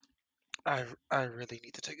I really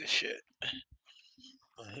need to take a shit,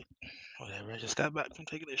 but whatever. I just got back from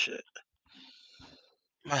taking a shit.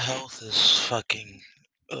 My health is fucking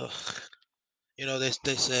ugh. They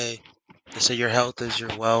say your health is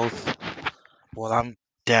your wealth. Well, I'm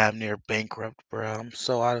damn near bankrupt, bro. I'm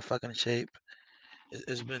so out of fucking shape.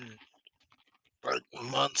 It's been like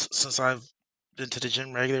months since I've been to the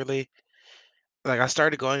gym regularly. Like I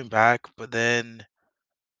started going back, but then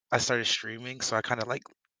I started streaming, so I kind of like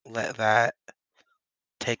let that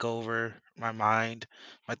take over my mind,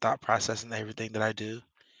 my thought process, and everything that I do.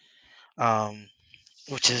 Um,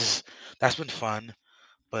 which is that's been fun,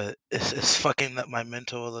 but it's fucking up my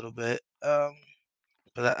mental a little bit.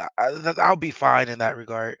 But I'll be fine in that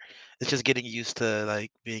regard. It's just getting used to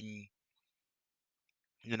like being,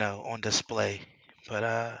 on display. But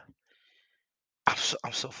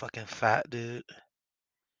I'm so fucking fat, dude.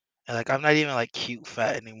 And like I'm not even like cute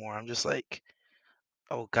fat anymore. I'm just like,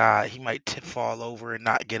 oh god, he might tip fall over and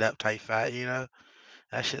not get up type fat.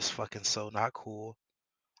 That shit's fucking so not cool.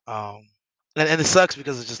 Um, and it sucks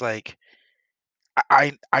because it's just like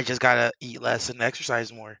I just gotta eat less and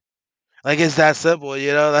exercise more. Like it's that simple.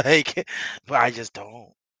 Like, but I just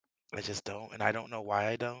don't. I just don't, and I don't know why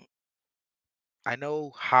I don't. I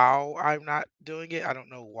know how I'm not doing it. I don't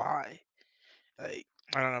know why. Like,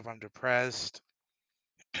 I don't know if I'm depressed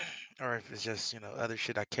or if it's just, other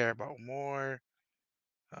shit I care about more.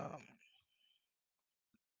 Um,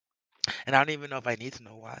 and I don't even know if I need to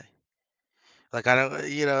know why. Like, I don't, like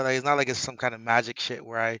it's not like it's some kind of magic shit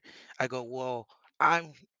where I go, well,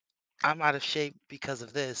 I'm I'm out of shape because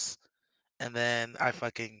of this, and then I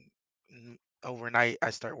fucking overnight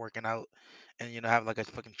I start working out and have like a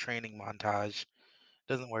fucking training montage.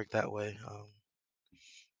 Doesn't work that way.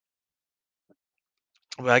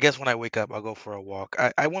 But I guess when I wake up, I'll go for a walk.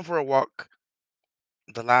 I went for a walk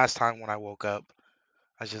the last time when I woke up.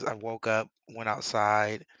 I woke up, went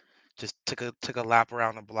outside, just took a lap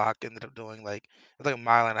around the block. Ended up doing like a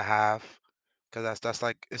mile and a half because that's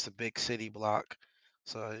like it's a big city block.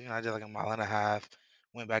 So I did like a mile and a half.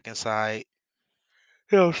 Went back inside.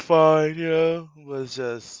 It was fine, but it's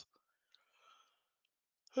just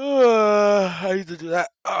I need to do that.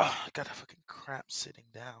 I got a fucking crap sitting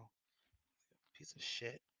down. Piece of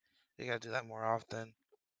shit. You gotta do that more often.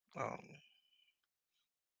 Um,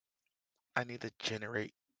 I need to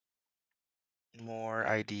generate more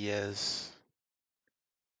ideas.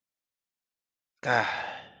 God.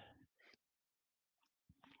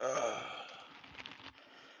 Ugh.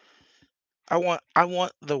 I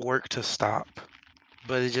want the work to stop,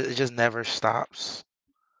 but it just never stops.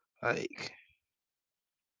 Like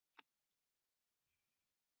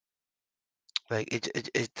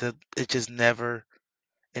it just never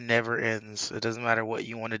ends. It doesn't matter what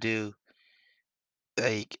you want to do.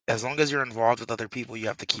 Like as long as you're involved with other people,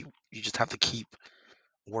 you just have to keep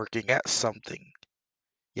working at something.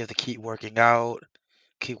 You have to keep working out,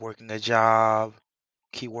 keep working a job,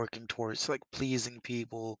 keep working towards like pleasing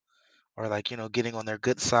people or like, getting on their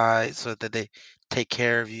good side so that they take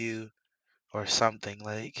care of you or something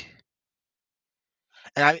like.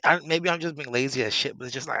 And I maybe I'm just being lazy as shit, but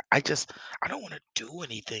it's just like I don't want to do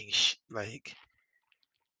anything. Like,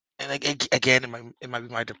 and like again, it might be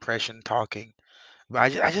my depression talking, but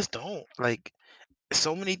I just don't like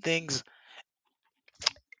so many things.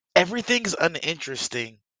 Everything's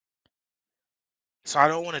uninteresting, so I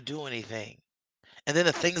don't want to do anything. And then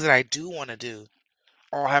the things that I do want to do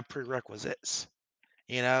all have prerequisites.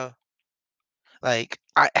 You know, like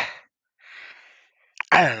I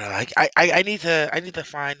don't know. Like I need to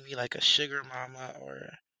find me like a sugar mama or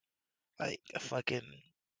like a fucking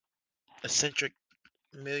eccentric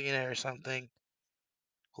millionaire or something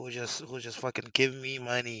who just fucking give me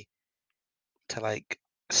money to like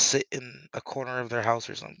sit in a corner of their house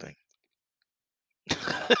or something.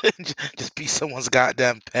 Just be someone's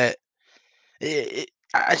goddamn pet.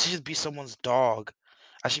 I should just be someone's dog.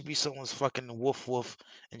 I should be someone's fucking woof woof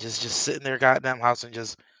and just sit in their goddamn house and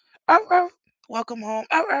just "Ow, ow, welcome home.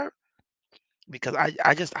 Ow, ow." Because I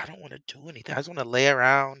don't want to do anything. I just want to lay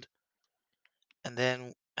around and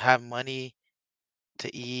then have money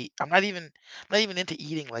to eat. I'm not even into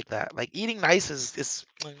eating like that. Like eating nice is it's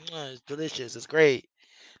delicious. It's great.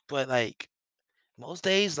 But like most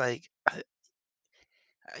days, like I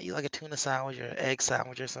eat like a tuna sandwich or an egg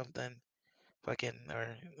sandwich or something, fucking or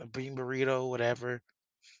a bean burrito, whatever.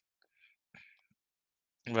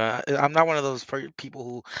 But I'm not one of those people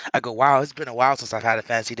who I go, wow, it's been a while since I've had a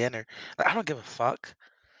fancy dinner. Like I don't give a fuck.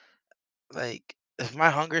 Like if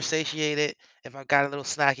my hunger satiated, if I got a little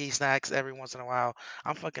snacky snacks every once in a while,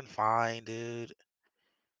 I'm fucking fine, dude.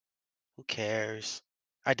 Who cares?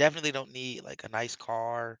 I definitely don't need like a nice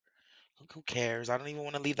car. Who cares? I don't even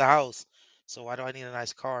want to leave the house. So why do I need a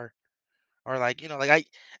nice car? Or like, like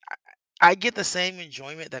I get the same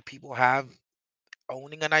enjoyment that people have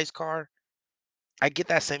owning a nice car. I get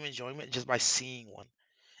that same enjoyment just by seeing one.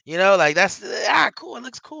 Like that's cool. It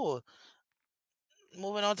looks cool.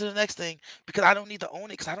 Moving on to the next thing because I don't need to own it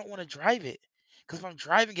because I don't want to drive it. Because if I'm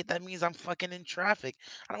driving it, that means I'm fucking in traffic.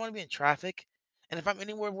 I don't want to be in traffic. And if I'm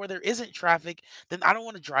anywhere where there isn't traffic, then I don't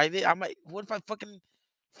want to drive it. I might. What if I fucking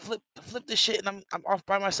flip this shit and I'm off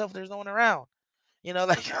by myself? There's no one around.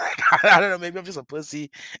 Like I don't know. Maybe I'm just a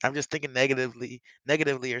pussy. I'm just thinking negatively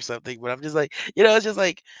or something. But I'm just like, it's just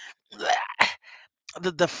like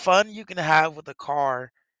the fun you can have with a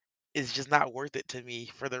car is just not worth it to me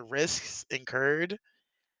for the risks incurred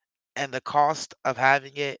and the cost of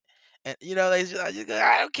having it. And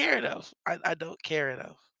I don't care enough. I don't care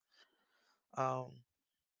enough. Um,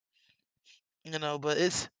 but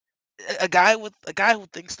it's a guy who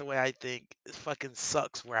thinks the way I think it fucking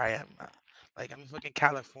sucks where I am now. Like I'm in fucking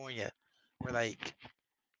California, where like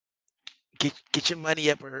get your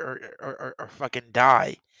money up or fucking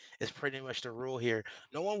die is pretty much the rule here.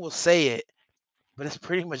 No one will say it, but it's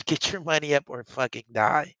pretty much get your money up or fucking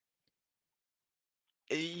die.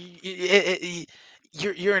 You're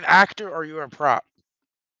an actor or you're a prop.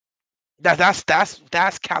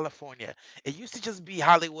 That's California. It used to just be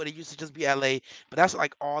Hollywood. It used to just be LA, but that's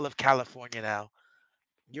like all of California now.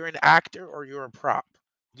 You're an actor or you're a prop.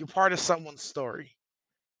 You're part of someone's story.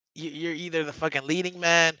 You're either the fucking leading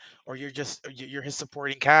man or you're his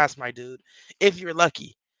supporting cast, my dude. If you're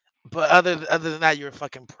lucky, but other than that, you're a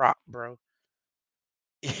fucking prop, bro.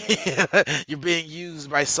 You're being used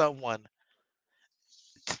by someone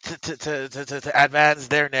to advance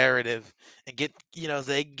their narrative and get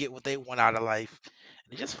they can get what they want out of life.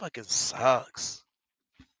 And it just fucking sucks.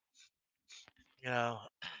 You know,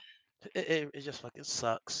 it just fucking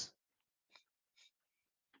sucks.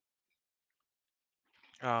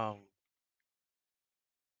 Um,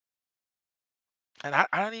 and I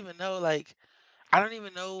don't even know I don't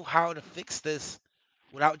even know how to fix this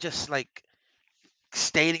without just like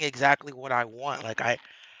stating exactly what I want. Like I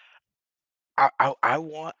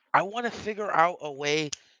want to figure out a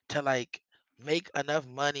way to like make enough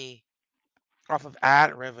money off of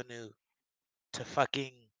ad revenue to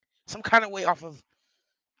fucking some kind of way off of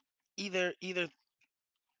either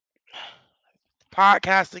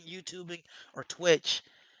podcasting, YouTubing, or Twitch.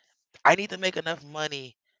 I need to make enough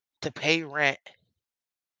money to pay rent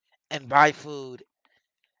and buy food,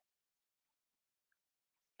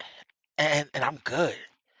 and I'm good.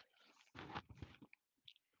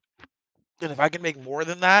 And if I can make more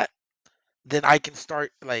than that, then I can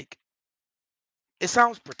start like it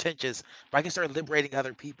sounds pretentious, but I can start liberating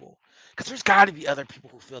other people. Because there's got to be other people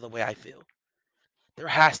who feel the way I feel. There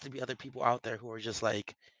has to be other people out there who are just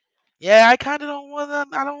like, yeah, I kind of don't want that.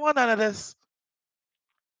 I don't want none of this.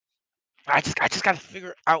 I just got to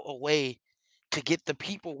figure out a way to get the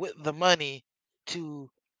people with the money to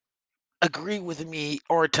agree with me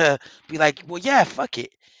or to be like, well, yeah, fuck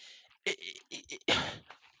it. I- I-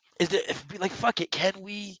 Is it be like, fuck it? Can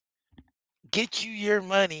we get you your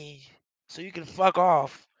money so you can fuck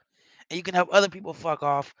off and you can help other people fuck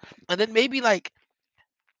off, and then maybe like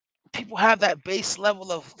people have that base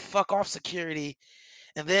level of fuck off security,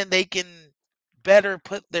 and then they can better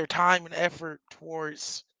put their time and effort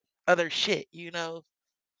towards other shit.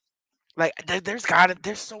 Like there's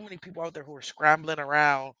so many people out there who are scrambling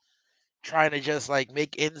around trying to just like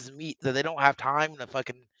make ends meet that they don't have time to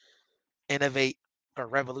fucking innovate or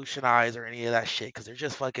revolutionize or any of that shit because they're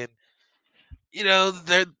just fucking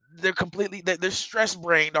they're completely they're stress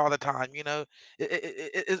brained all the time.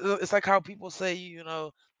 It's like how people say you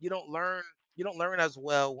don't learn you don't learn as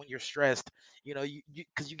well when you're stressed.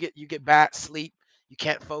 Because you get bad sleep, you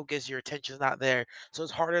can't focus, your attention's not there, so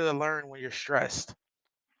it's harder to learn when you're stressed.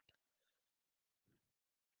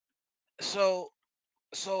 So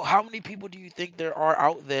so how many people do you think there are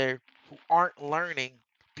out there who aren't learning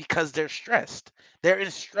because they're stressed? They're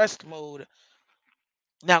in stressed mode.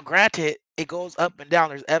 Now, granted, it goes up and down,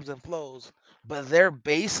 there's ebbs and flows, but their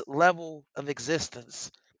base level of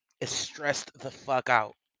existence is stressed the fuck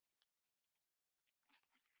out.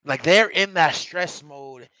 Like they're in that stress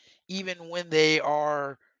mode even when they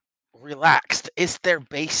are relaxed. It's their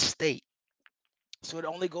base state. So it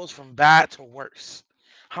only goes from bad to worse.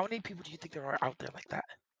 How many people do you think there are out there like that?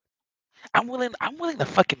 I'm willing to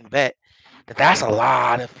fucking bet that that's a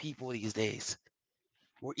lot of people these days.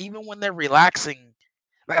 Where even when they're relaxing,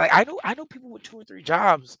 like I know people with two or three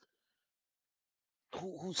jobs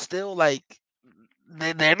who still like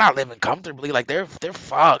they're not living comfortably. Like they're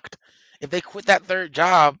fucked. If they quit that third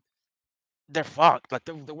job, they're fucked. Like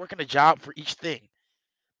they're working a job for each thing.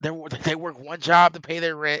 They work one job to pay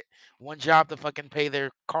their rent, one job to fucking pay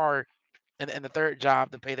their car, and the third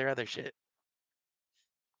job to pay their other shit.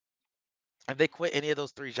 If they quit any of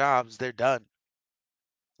those three jobs, they're done.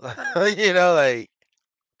 Like,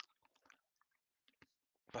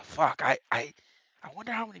 but fuck, I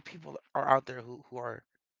wonder how many people are out there who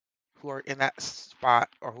are in that spot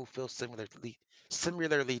or who feel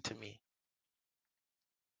similarly to me.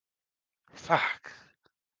 Fuck.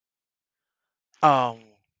 Um.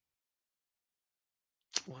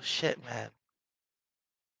 Well, shit, man.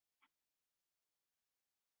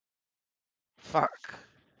 Fuck.